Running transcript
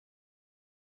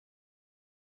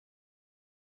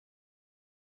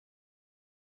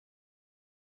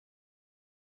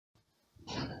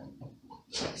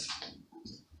Good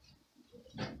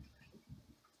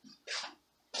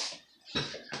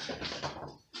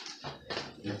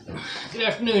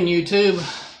afternoon, YouTube.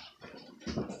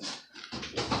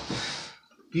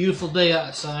 Beautiful day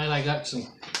outside. I got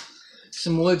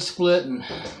some wood split and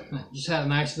just had a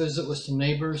nice visit with some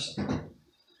neighbors,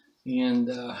 and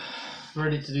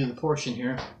ready to do the portion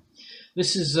here.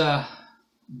 This is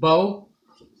Bo,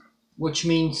 which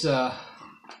means to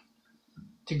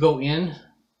go in.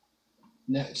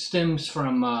 And that stems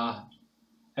from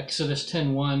Exodus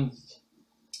 10:1,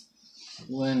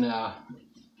 when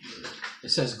it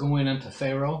says going unto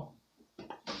Pharaoh.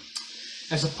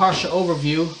 As a partial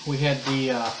overview, we had the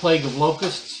plague of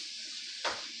locusts,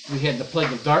 we had the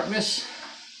plague of darkness,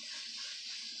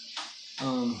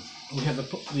 we have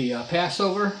the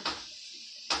Passover,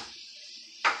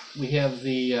 we have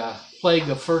the plague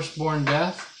of firstborn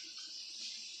death,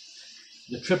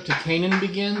 the trip to Canaan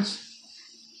begins,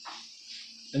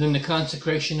 and then the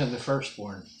consecration of the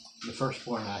firstborn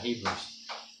Hebrews.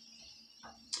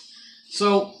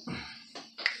 So,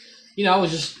 you know, I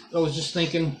was just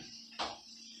thinking,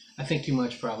 I think too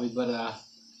much probably, but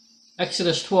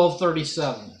Exodus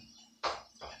 12:37.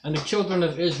 And the children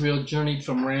of Israel journeyed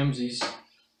from Ramses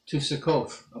to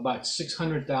Succoth, about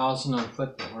 600,000 on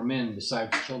foot that were men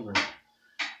besides children.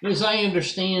 As I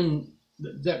understand,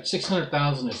 that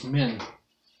 600,000 is men.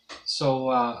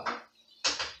 So,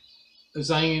 as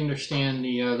I understand,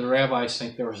 the rabbis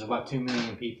think there was about 2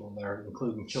 million people there,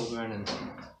 including children, and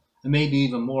maybe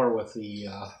even more with the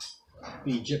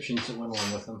Egyptians that went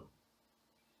along with them.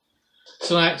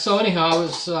 So anyhow,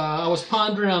 I was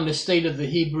pondering on the state of the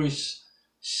Hebrews'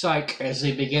 psyche as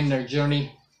they begin their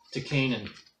journey to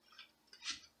Canaan.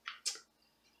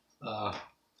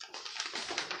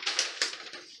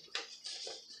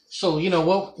 So, you know,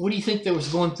 what do you think that was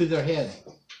going through their head?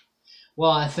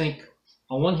 Well, I think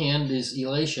on one hand is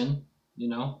elation. You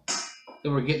know, they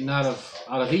were getting out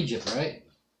of Egypt, right?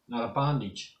 Out of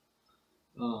bondage.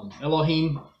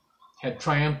 Elohim had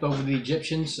triumphed over the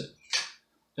Egyptians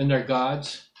and their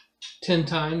gods 10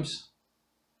 times,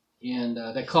 and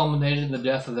that culminated in the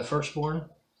death of the firstborn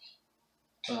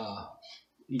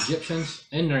Egyptians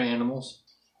and their animals.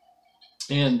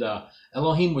 And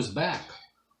Elohim was back,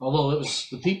 although it was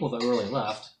the people that really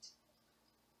left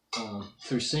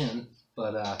through sin.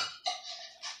 But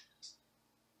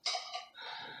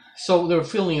so they were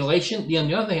feeling elation. On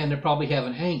the other hand, they're probably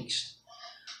having angst,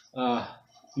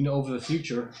 you know, over the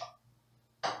future.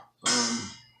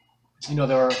 You know,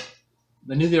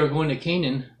 they knew they were going to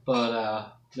Canaan,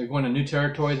 but they're going to new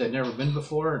territory they'd never been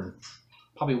before, and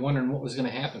probably wondering what was going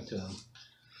to happen to them.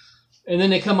 And then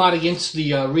they come out against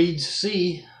the Reed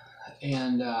Sea,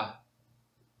 and the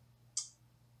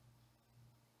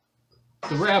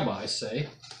rabbis say,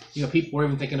 you know, people were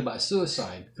even thinking about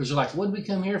suicide, because they're like, what did we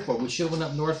come here for? We should have went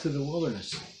up north through the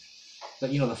wilderness.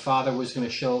 That, you know, the Father was going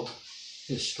to show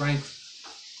his strength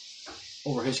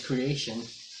over his creation,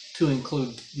 to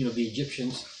include, you know, the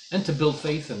Egyptians, and to build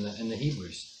faith in the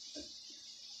Hebrews.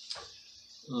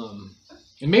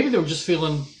 And maybe they were just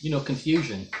feeling, you know,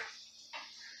 confusion.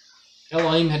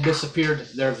 Elohim had disappeared,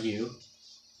 their view,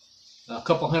 a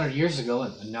couple hundred years ago,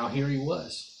 and now here he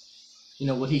was. You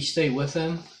know, would he stay with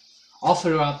them? All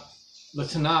throughout the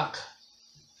Tanakh,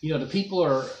 you know, the people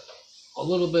are a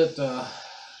little bit,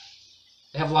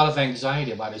 they have a lot of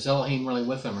anxiety about, is Elohim really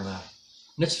with them or not?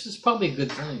 And it's probably a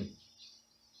good thing.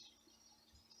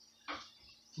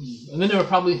 And then they were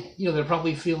probably, you know, they're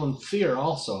probably feeling fear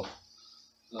also.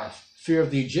 Fear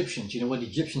of the Egyptians. You know, would the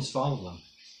Egyptians follow them?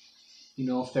 You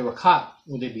know, if they were caught,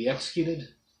 would they be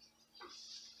executed?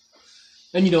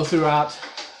 And, you know, throughout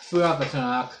the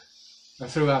Tanakh, or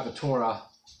throughout the Torah,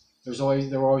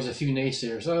 there were always a few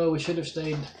naysayers. Oh, we should have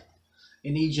stayed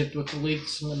in Egypt with the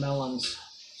leeks and the melons.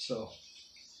 So,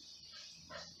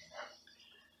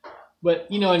 but,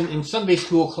 you know, in Sunday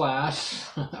school class,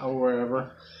 or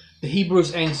wherever, the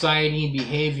Hebrews' anxiety and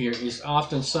behavior is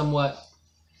often somewhat,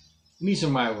 these are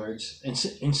my words,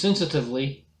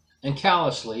 insensitively and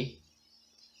callously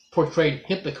portrayed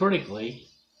hypocritically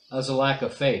as a lack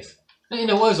of faith. And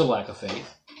it was a lack of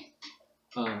faith.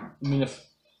 I mean, if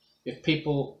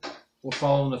people were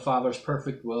following the Father's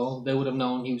perfect will, they would have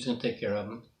known he was going to take care of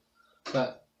them.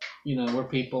 But, you know, we're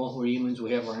people, we're humans,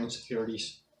 we have our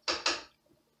insecurities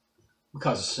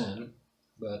because of sin.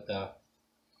 But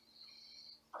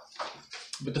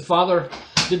the Father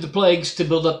did the plagues to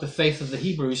build up the faith of the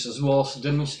Hebrews, as well as to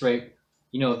demonstrate,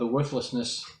 you know, the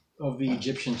worthlessness of the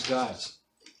Egyptians' gods.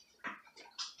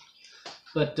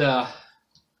 But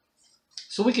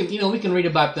so we can read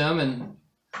about them, and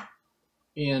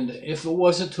if it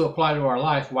wasn't to apply to our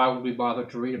life, why would we bother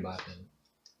to read about them?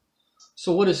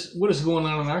 So what is going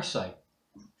on our side?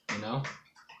 You know,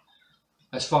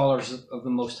 as followers of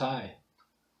the Most High,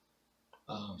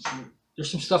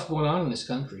 there's some stuff going on in this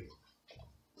country.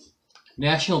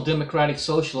 National Democratic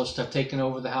Socialists have taken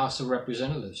over the House of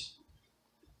Representatives,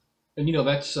 and you know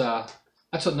that's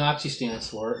what Nazi stands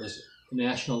for, is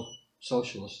National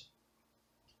Socialist.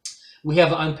 We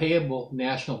have an unpayable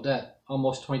national debt,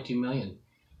 almost 22 million,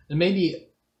 and maybe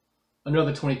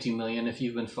another 22 million if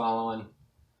you've been following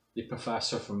the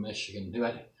professor from Michigan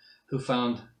who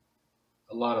found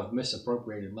a lot of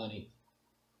misappropriated money.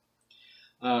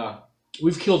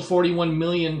 We've killed 41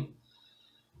 million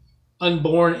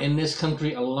unborn in this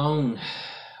country alone.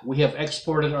 We have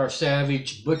exported our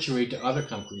savage butchery to other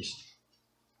countries.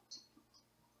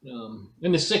 In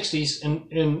the 60s,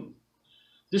 and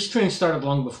this trend started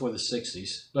long before the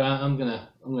 60s, but I'm gonna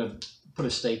put a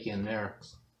stake in there.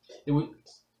 It was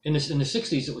in the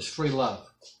 60s. It was free love.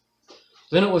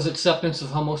 Then it was acceptance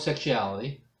of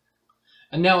homosexuality,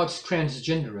 and now it's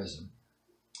transgenderism.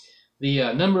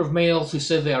 The number of males who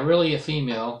say they are really a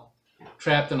female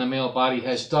trapped in a male body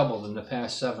has doubled in the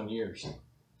past 7 years.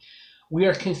 We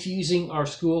are confusing our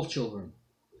school children.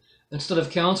 Instead of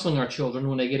counseling our children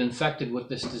when they get infected with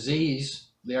this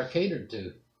disease, they are catered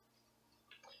to.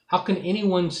 How can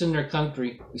anyone send their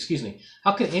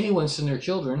how can anyone send their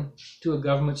children to a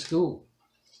government school?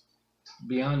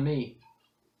 Beyond me.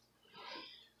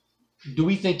 Do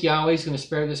we think Yahweh's going to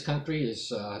spare this country? Is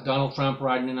Donald Trump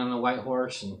riding in on a white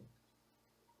horse and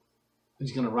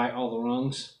he's going to right all the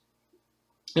wrongs?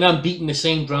 And I'm beating the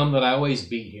same drum that I always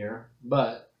beat here,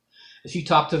 but if you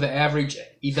talk to the average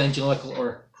evangelical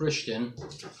or Christian,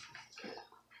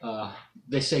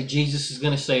 they say Jesus is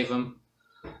going to save them,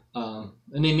 and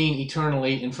they mean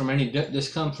eternally and from any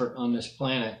discomfort on this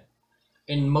planet,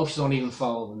 and most don't even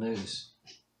follow the news.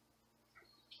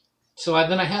 So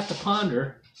then I have to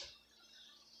ponder,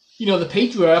 you know, the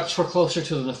patriarchs were closer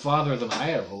to the Father than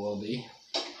I ever will be.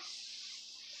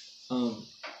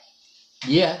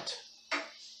 Yet,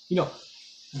 you know,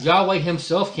 Yahweh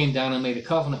himself came down and made a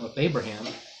covenant with Abraham.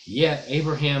 Yet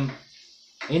Abraham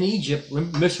in Egypt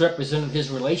misrepresented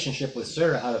his relationship with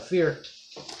Sarah out of fear.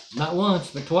 Not once,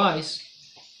 but twice.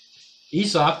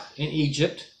 Isaac in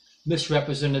Egypt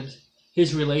misrepresented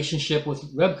his relationship with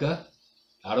Rebekah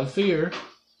out of fear.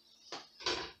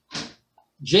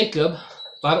 Jacob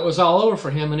thought it was all over for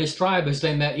him and his tribe as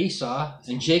they met Esau,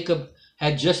 and Jacob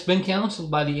had just been counseled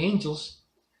by the angels.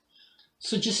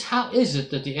 So just how is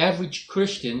it that the average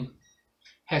Christian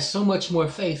has so much more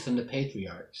faith than the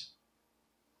patriarchs?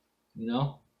 You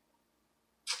know?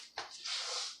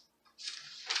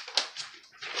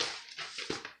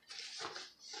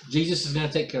 Jesus is going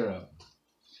to take care of it.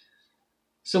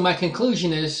 So my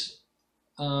conclusion is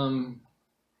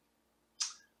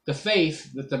the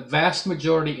faith that the vast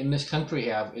majority in this country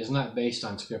have is not based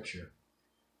on Scripture.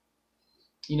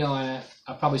 You know, I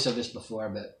probably said this before,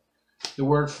 but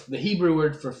the Hebrew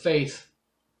word for faith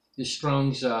is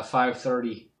Strong's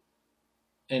 530,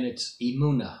 and it's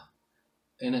emunah,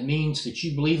 and it means that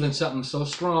you believe in something so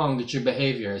strong that your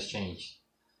behavior has changed.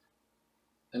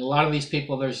 And a lot of these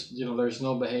people, there's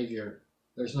no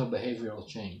behavioral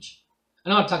change.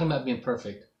 I'm not talking about being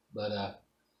perfect, but a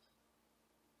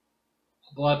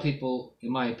lot of people, in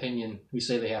my opinion, who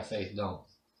say they have faith don't.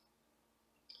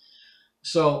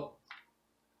 So,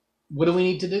 what do we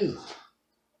need to do?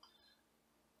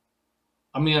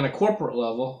 I mean, on a corporate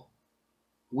level,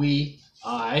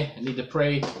 I need to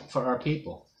pray for our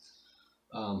people,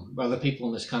 by the people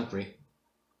in this country,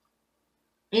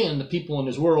 and the people in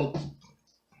this world,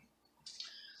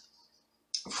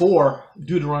 for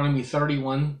Deuteronomy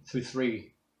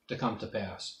 31:3 to come to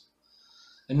pass.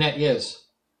 And that is,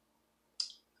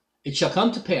 it shall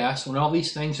come to pass, when all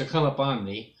these things are come upon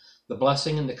thee, the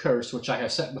blessing and the curse which I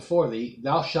have set before thee,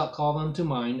 thou shalt call them to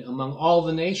mind among all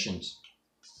the nations,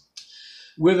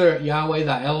 whither Yahweh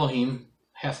thy Elohim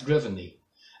hath driven thee,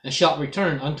 and shalt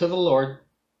return unto the Lord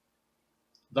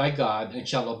thy God, and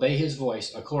shalt obey his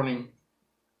voice according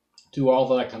to all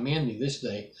that I command thee this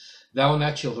day, thou and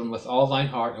thy children, with all thine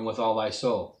heart and with all thy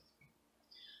soul.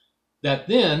 That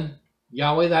then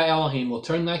Yahweh thy Elohim will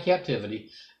turn thy captivity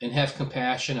and have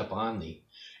compassion upon thee,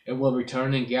 and will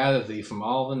return and gather thee from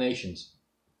all the nations,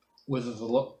 whither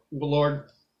the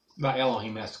Lord thy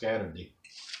Elohim hath scattered thee.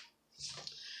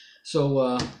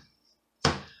 So,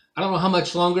 I don't know how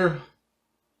much longer,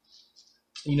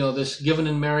 you know, this giving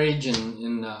in marriage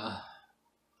and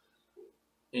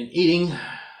eating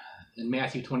in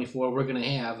Matthew 24 we're going to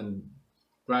have, and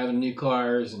driving new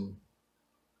cars and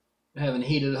having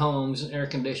heated homes and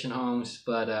air-conditioned homes,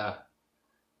 but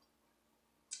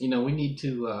you know, we need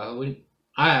to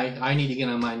I need to get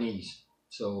on my knees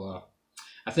So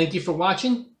I thank you for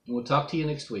watching, and we'll talk to you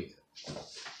next week.